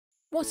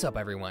What's up,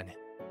 everyone?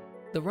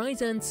 The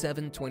Ryzen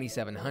 7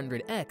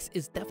 2700X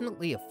is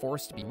definitely a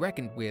force to be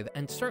reckoned with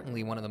and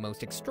certainly one of the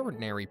most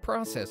extraordinary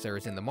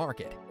processors in the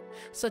market.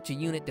 Such a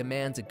unit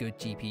demands a good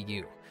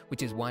GPU,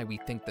 which is why we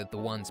think that the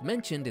ones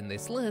mentioned in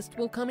this list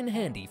will come in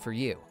handy for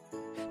you.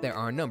 There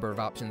are a number of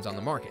options on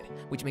the market,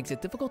 which makes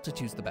it difficult to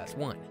choose the best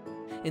one.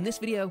 In this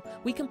video,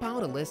 we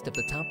compiled a list of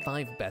the top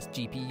 5 best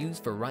GPUs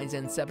for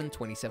Ryzen 7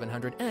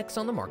 2700X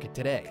on the market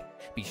today.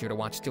 Be sure to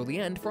watch till the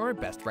end for our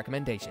best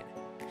recommendation.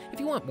 If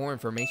you want more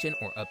information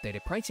or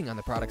updated pricing on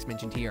the products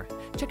mentioned here,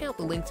 check out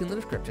the links in the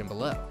description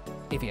below.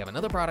 If you have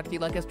another product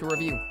you'd like us to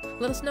review,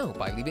 let us know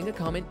by leaving a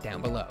comment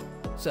down below.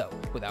 So,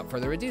 without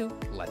further ado,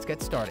 let's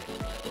get started.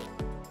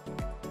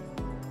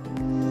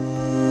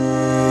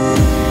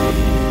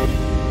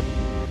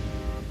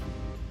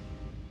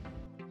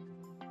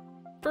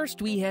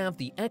 First, we have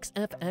the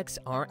XFX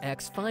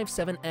RX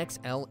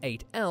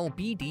 57XL8L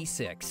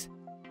BD6.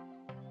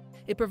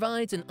 It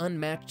provides an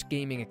unmatched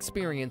gaming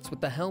experience with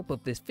the help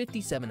of this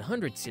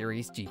 5700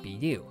 series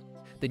GPU.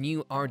 The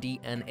new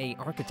RDNA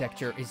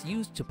architecture is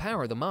used to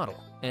power the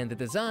model, and the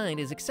design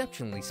is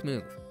exceptionally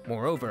smooth.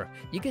 Moreover,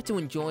 you get to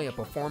enjoy a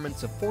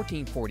performance of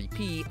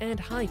 1440p and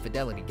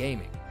high-fidelity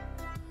gaming.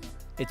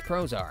 Its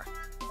pros are: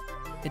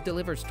 it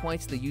delivers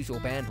twice the usual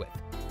bandwidth.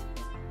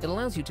 It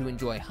allows you to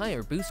enjoy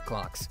higher boost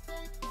clocks.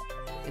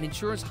 It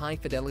ensures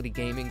high-fidelity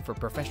gaming for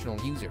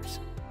professional users.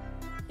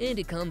 And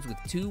it comes with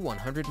two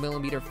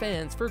 100mm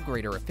fans for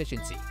greater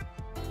efficiency.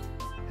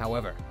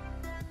 However,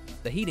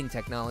 the heating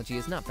technology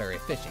is not very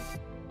efficient.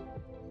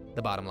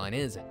 The bottom line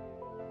is,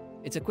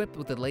 it's equipped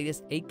with the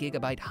latest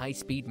 8GB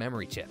high-speed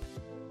memory chip.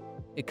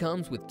 It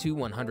comes with two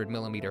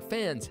 100mm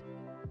fans,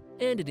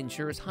 and it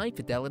ensures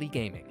high-fidelity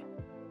gaming.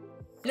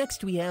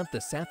 Next, we have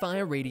the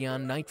Sapphire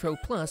Radeon NITRO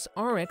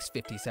RX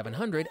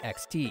 5700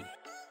 XT.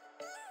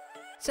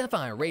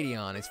 Sapphire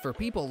Radeon is for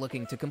people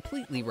looking to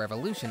completely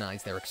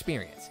revolutionize their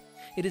experience.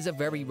 It is a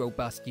very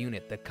robust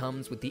unit that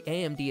comes with the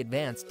AMD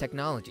advanced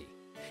technology.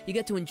 You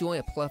get to enjoy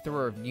a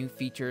plethora of new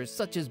features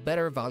such as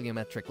better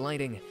volumetric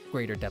lighting,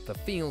 greater depth of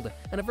field,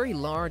 and a very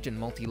large and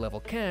multi-level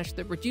cache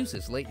that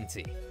reduces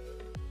latency.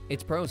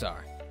 Its pros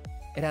are: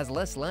 it has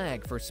less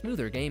lag for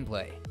smoother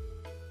gameplay.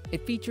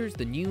 It features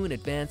the new and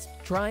advanced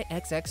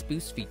Tri-XX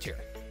Boost feature.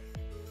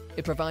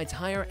 It provides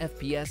higher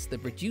FPS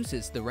that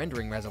reduces the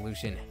rendering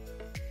resolution.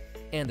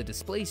 And the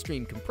display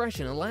stream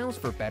compression allows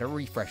for better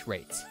refresh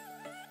rates.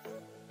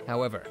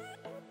 However,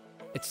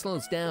 it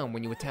slows down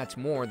when you attach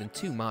more than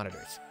 2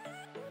 monitors.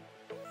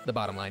 The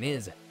bottom line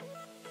is,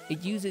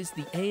 it uses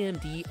the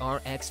AMD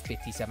RX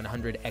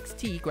 5700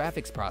 XT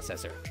graphics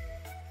processor.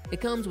 It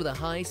comes with a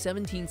high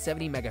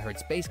 1770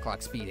 MHz base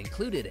clock speed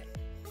included,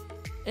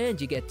 and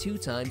you get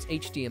 2x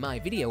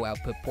HDMI video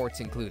output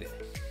ports included.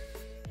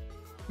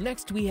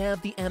 Next, we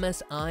have the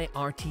MSI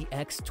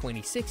RTX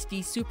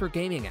 2060 Super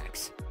Gaming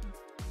X.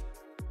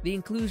 The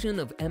inclusion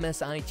of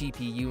MSI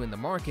GPU in the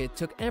market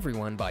took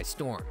everyone by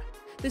storm.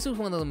 This was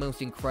one of the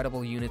most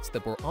incredible units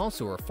that were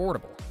also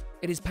affordable.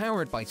 It is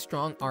powered by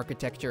strong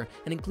architecture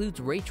and includes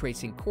ray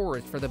tracing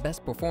cores for the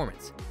best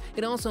performance.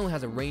 It also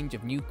has a range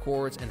of new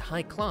cores and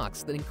high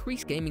clocks that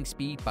increase gaming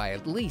speed by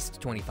at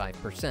least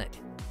 25%.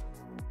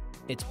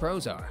 Its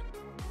pros are: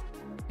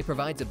 it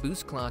provides a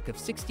boost clock of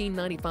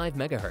 1695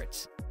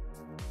 MHz.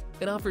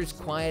 It offers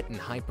quiet and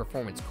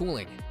high-performance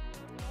cooling.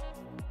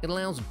 It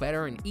allows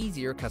better and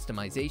easier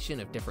customization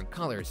of different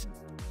colors.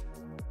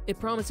 It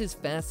promises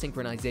fast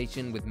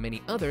synchronization with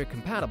many other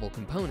compatible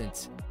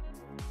components.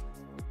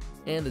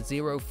 And the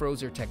Zero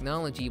Frozer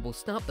technology will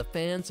stop the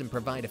fans and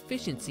provide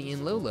efficiency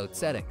in low-load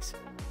settings.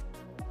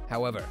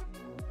 However,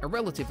 a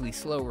relatively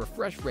slow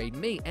refresh rate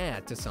may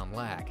add to some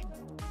lag.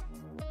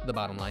 The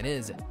bottom line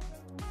is,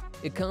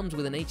 it comes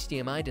with an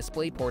HDMI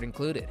DisplayPort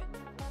included.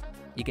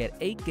 You get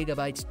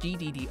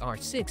 8GB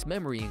GDDR6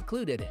 memory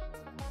included,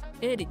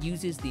 and it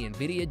uses the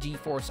NVIDIA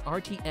GeForce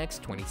RTX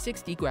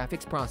 2060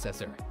 graphics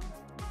processor.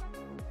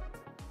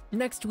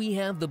 Next, we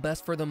have the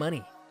best for the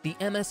money, the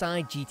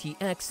MSI GTX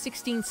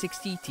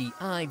 1660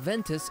 TI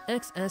Ventus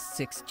XS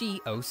 6G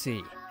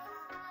OC.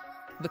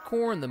 The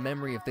core and the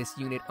memory of this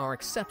unit are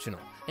exceptional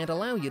and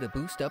allow you to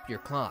boost up your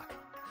clock.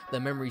 The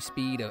memory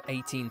speed of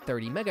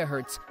 1830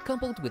 MHz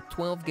coupled with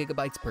 12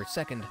 GB per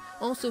second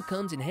also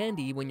comes in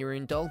handy when you're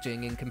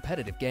indulging in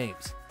competitive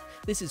games.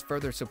 This is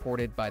further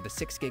supported by the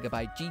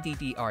 6GB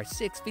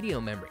GDDR6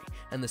 video memory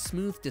and the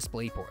smooth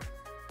DisplayPort.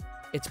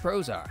 Its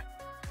pros are: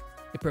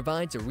 it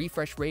provides a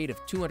refresh rate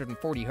of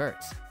 240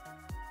 Hz.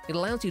 It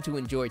allows you to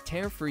enjoy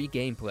tear-free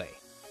gameplay.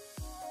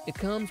 It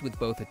comes with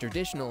both a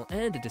traditional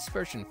and a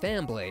dispersion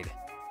fan blade.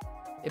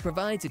 It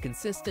provides a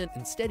consistent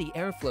and steady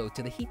airflow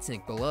to the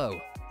heatsink below.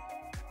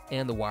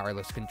 And the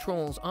wireless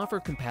controls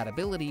offer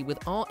compatibility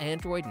with all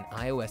Android and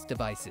iOS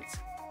devices.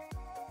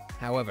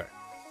 However,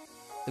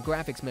 the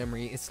graphics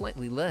memory is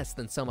slightly less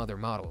than some other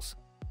models.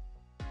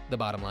 The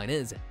bottom line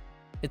is,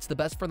 it's the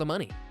best for the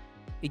money.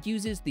 It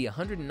uses the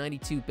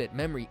 192-bit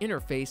memory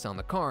interface on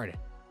the card,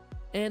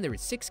 and there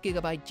is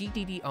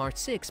 6GB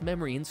GDDR6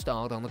 memory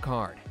installed on the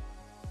card.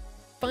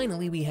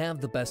 Finally, we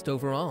have the best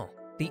overall,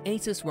 the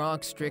Asus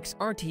ROG Strix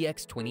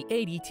RTX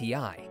 2080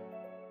 Ti.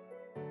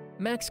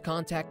 Max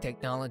contact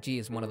technology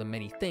is one of the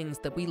many things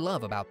that we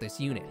love about this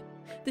unit.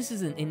 This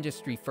is an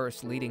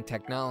industry-first leading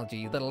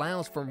technology that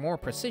allows for more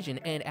precision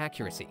and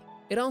accuracy.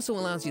 It also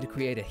allows you to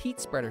create a heat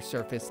spreader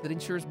surface that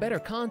ensures better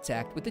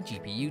contact with the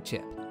GPU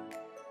chip.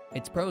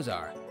 Its pros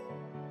are: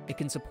 it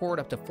can support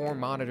up to 4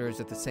 monitors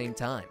at the same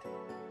time.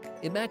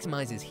 It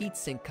maximizes heat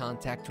sink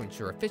contact to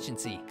ensure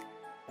efficiency.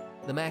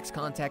 The max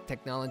contact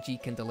technology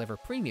can deliver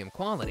premium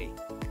quality.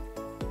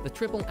 The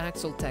triple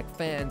axle tech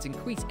fans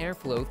increase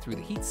airflow through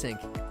the heatsink.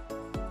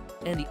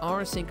 And the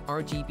R-Sync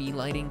RGB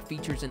lighting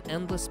features an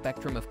endless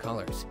spectrum of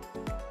colors.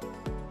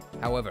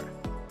 However,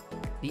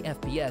 the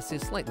FPS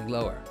is slightly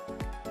lower.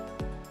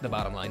 The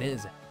bottom line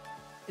is,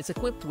 it's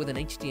equipped with an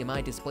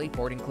HDMI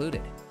DisplayPort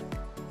included.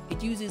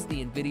 It uses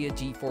the NVIDIA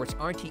GeForce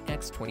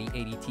RTX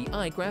 2080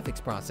 Ti graphics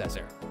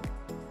processor.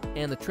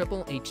 And the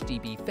triple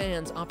HDB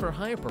fans offer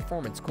higher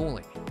performance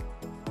cooling.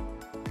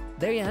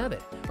 There you have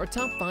it, our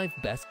top 5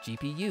 best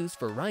GPUs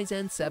for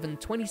Ryzen 7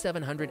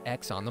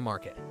 2700X on the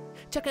market.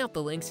 Check out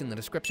the links in the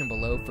description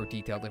below for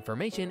detailed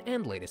information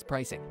and latest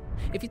pricing.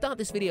 If you thought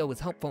this video was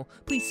helpful,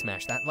 please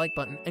smash that like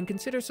button and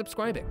consider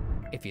subscribing.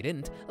 If you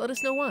didn't, let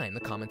us know why in the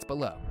comments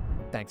below.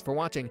 Thanks for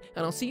watching,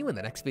 and I'll see you in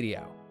the next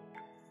video.